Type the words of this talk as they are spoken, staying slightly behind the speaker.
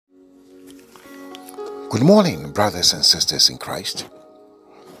Good morning, brothers and sisters in Christ.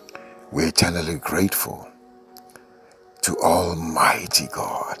 We're eternally grateful to Almighty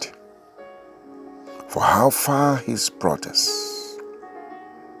God for how far He's brought us.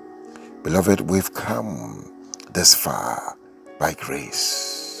 Beloved, we've come this far by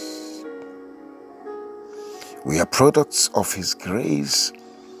grace. We are products of His grace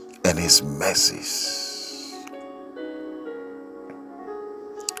and His mercies.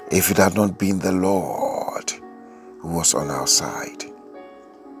 If it had not been the Lord who was on our side,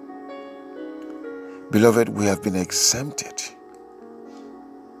 beloved, we have been exempted.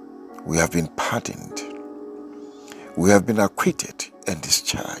 We have been pardoned. We have been acquitted and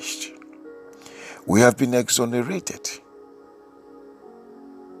discharged. We have been exonerated.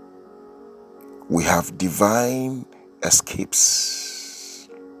 We have divine escapes.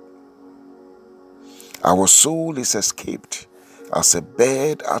 Our soul is escaped as a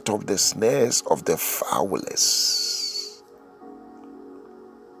bird out of the snares of the fowlers.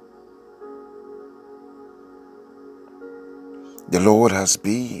 The Lord has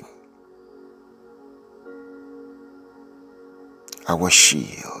been our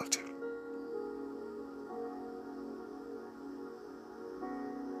shield.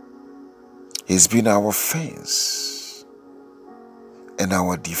 He's been our fence and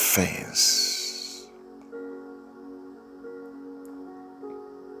our defense.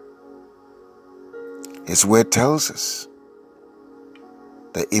 His word tells us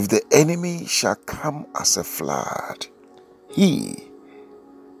that if the enemy shall come as a flood, He,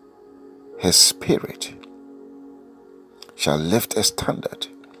 His Spirit, shall lift a standard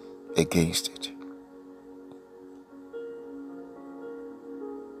against it.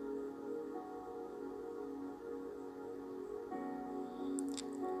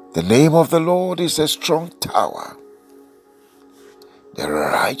 The name of the Lord is a strong tower. The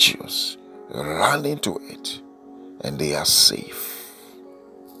righteous run into it and they are safe.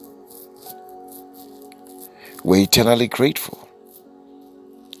 We're eternally grateful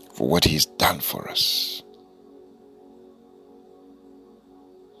for what He's done for us.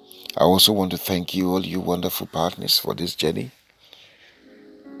 I also want to thank you, all you wonderful partners, for this journey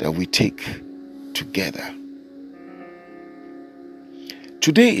that we take together.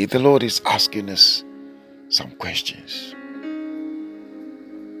 Today, the Lord is asking us some questions.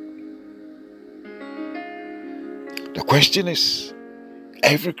 The question is,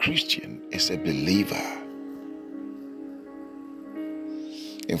 every Christian is a believer.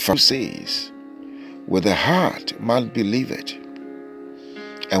 In fact, it says, with the heart man believeth,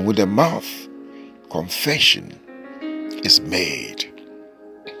 and with the mouth confession is made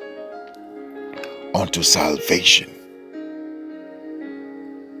unto salvation.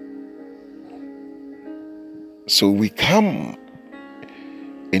 So we come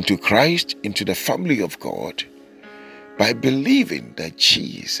into Christ, into the family of God, by believing that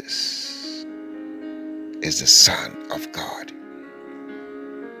Jesus is the Son of God.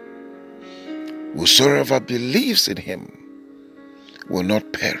 Whosoever believes in Him will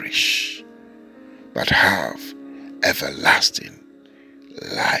not perish, but have everlasting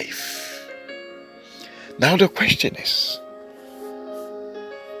life. Now the question is,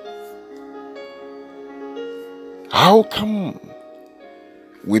 how come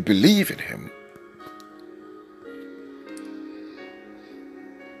we believe in Him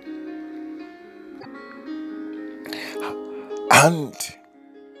and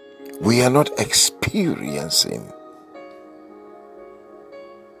we are not experiencing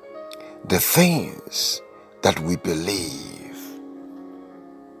the things that we believe?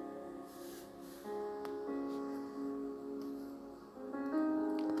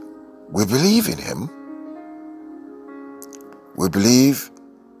 We believe in Him. We believe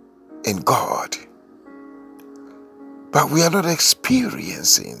in God. But we are not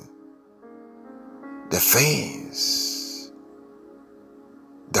experiencing the things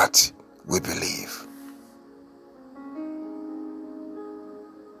that we believe.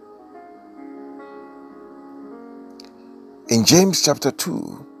 In James chapter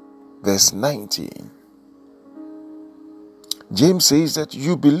 2, verse 19, James says that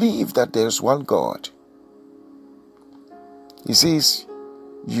you believe that there is one God. He says,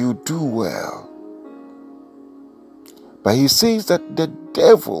 you do well. But he says that the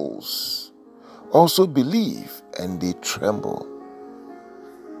devils also believe and they tremble.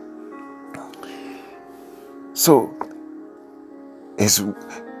 So, his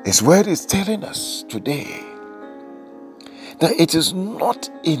word is telling us today that it is not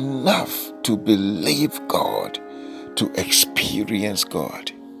enough to believe God, to experience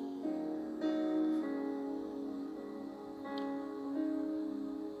God.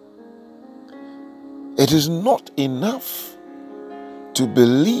 It is not enough to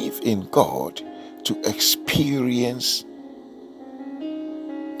believe in God to experience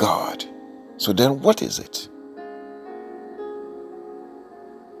God. So then what is it?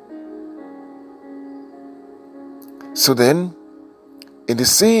 So then, in the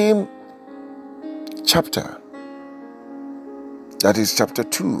same chapter, that is chapter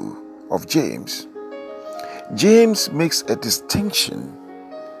 2 of James, James makes a distinction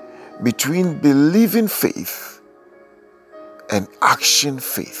between believing faith and action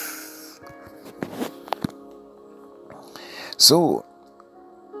faith. So,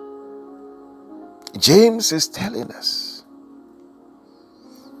 James is telling us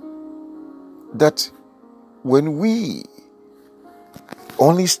that when we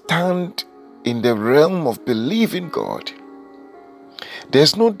only stand in the realm of believing God,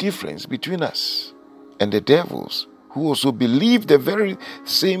 there's no difference between us and the devils who also believe the very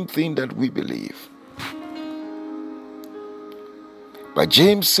same thing that we believe. But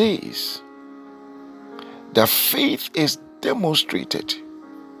James says that faith is demonstrated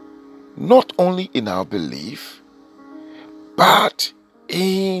not only in our belief, but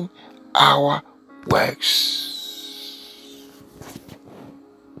in our works.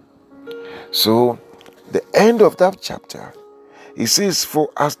 So, the end of that chapter, he says, for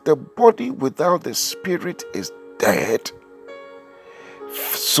as the body without the spirit is dead,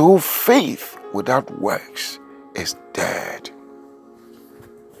 so faith without works is dead.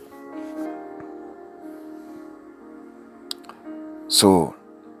 So,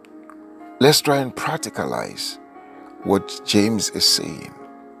 let's try and practicalize what James is saying.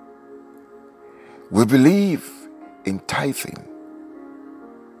 We believe in tithing,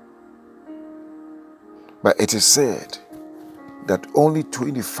 but it is said that only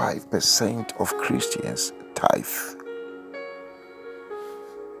 25% of Christians tithe.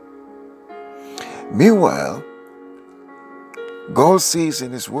 Meanwhile, God says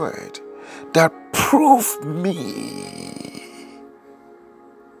in His Word that prove me.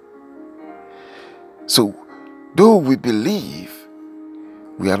 So, though we believe,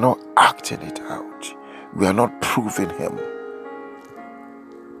 we are not acting it out. We are not proving Him.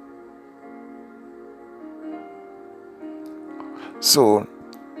 So,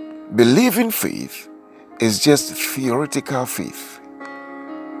 believing faith is just theoretical faith.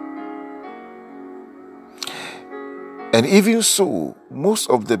 And even so, most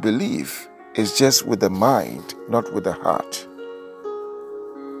of the belief is just with the mind, not with the heart.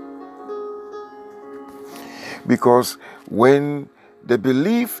 Because when the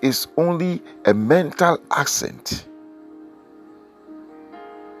belief is only a mental accent,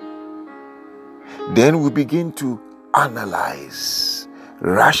 then we begin to analyze,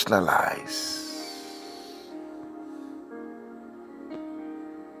 rationalize.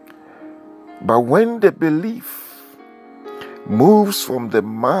 But when the belief moves from the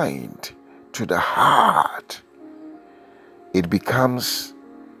mind to the heart, it becomes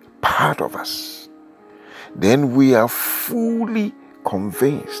part of us. Then we are fully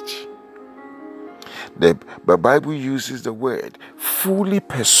convinced. The Bible uses the word fully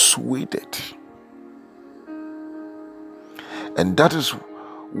persuaded. And that is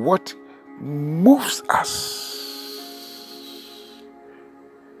what moves us.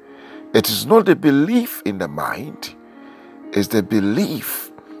 It is not the belief in the mind, it's the belief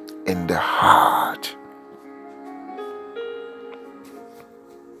in the heart.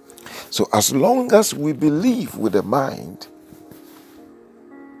 So as long as we believe with the mind,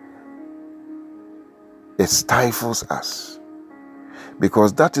 it stifles us,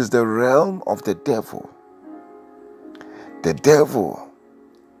 because that is the realm of the devil. The devil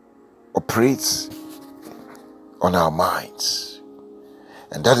operates on our minds,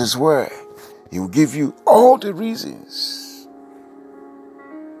 and that is where he will give you all the reasons.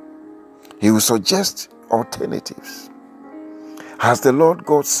 He will suggest alternatives. Has the Lord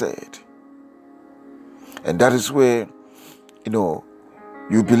God said? And that is where,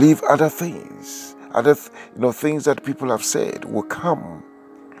 you believe other things. Other things that people have said will come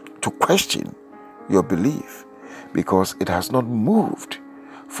to question your belief, because it has not moved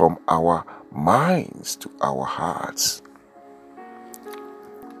from our minds to our hearts.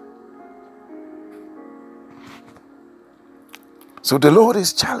 So the Lord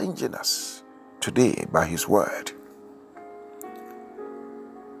is challenging us today by His word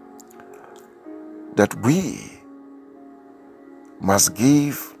that we must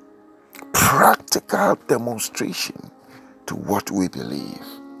give practical demonstration to what we believe.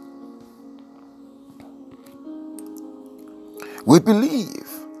 We believe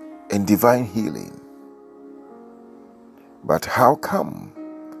in divine healing, but how come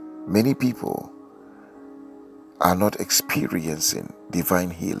many people are not experiencing divine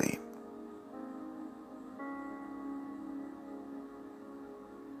healing.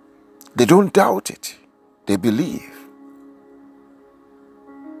 They don't doubt it. They believe.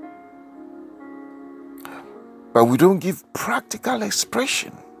 But we don't give practical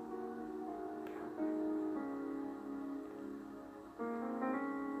expression.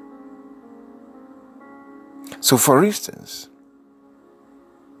 So, for instance,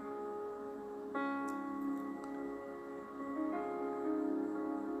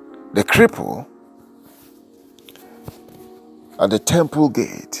 the cripple at the temple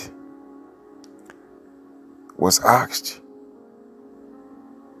gate was asked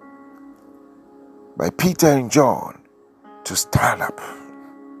by Peter and John to stand up.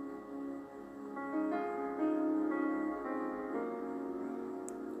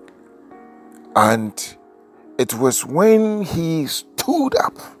 And it was when he stood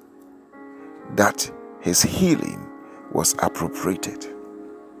up that his healing was appropriated.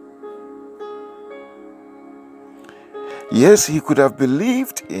 Yes, he could have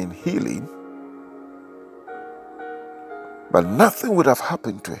believed in healing, but nothing would have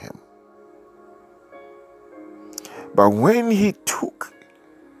happened to him. But when he took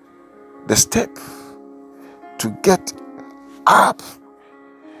the step to get up,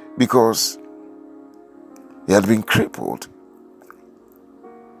 because he had been crippled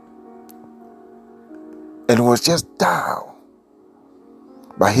and was just down,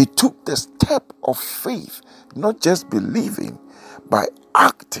 but he took the step of faith, not just believing, by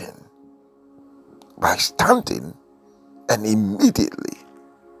acting, by standing, and immediately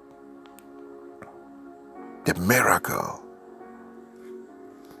the miracle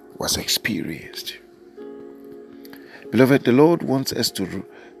was experienced. Beloved, the Lord wants us to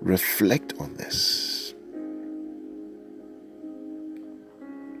reflect on this.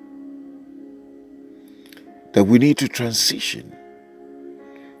 That we need to transition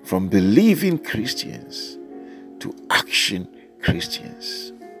from believing Christians to action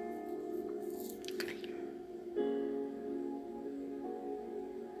Christians.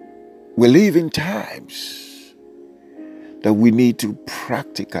 We live in times that we need to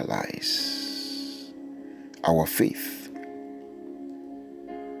practicalize our faith.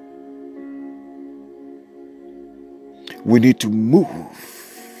 We need to move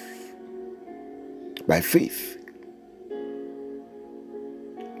by faith.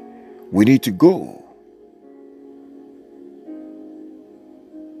 We need to go.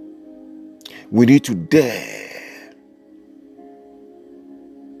 We need to dare.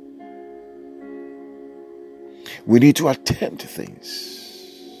 We need to attempt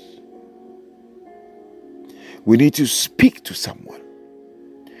things. We need to speak to someone.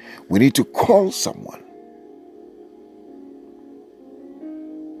 We need to call someone.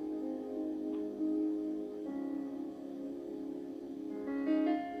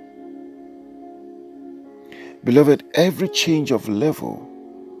 Beloved, every change of level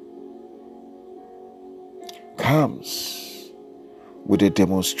comes with a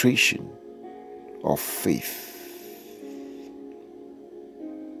demonstration of faith.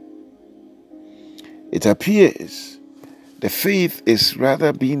 It appears the faith is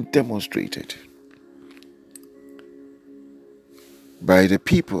rather being demonstrated by the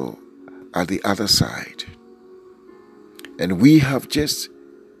people at the other side. And we have just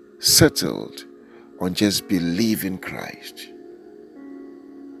settled on just believing Christ.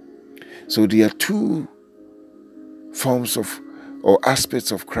 So there are two forms of or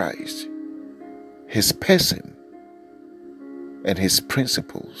aspects of Christ: his person and his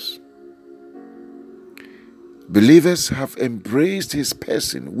principles. Believers have embraced his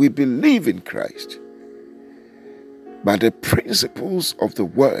person. We believe in Christ. But the principles of the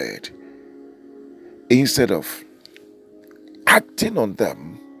word, instead of acting on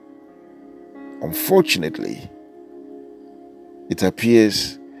them, unfortunately, it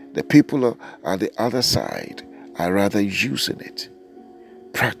appears the people at the other side are rather using it,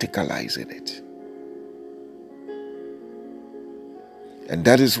 practicalizing it. And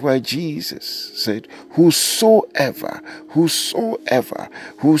that is why Jesus said, whosoever.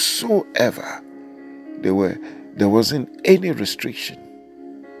 There wasn't any restriction.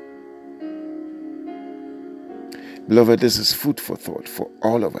 Beloved, this is food for thought for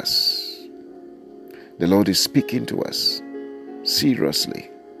all of us. The Lord is speaking to us seriously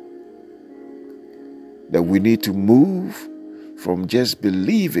that we need to move from just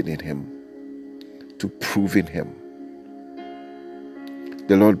believing in him to proving him.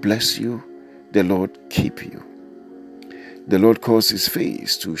 The Lord bless you. The Lord keep you. The Lord cause his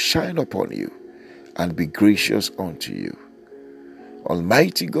face to shine upon you and be gracious unto you.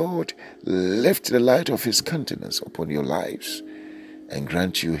 Almighty God, lift the light of his countenance upon your lives and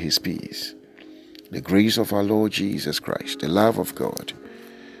grant you his peace. The grace of our Lord Jesus Christ, the love of God,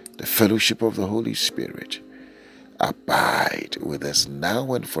 the fellowship of the Holy Spirit abide with us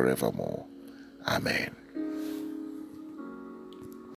now and forevermore. Amen.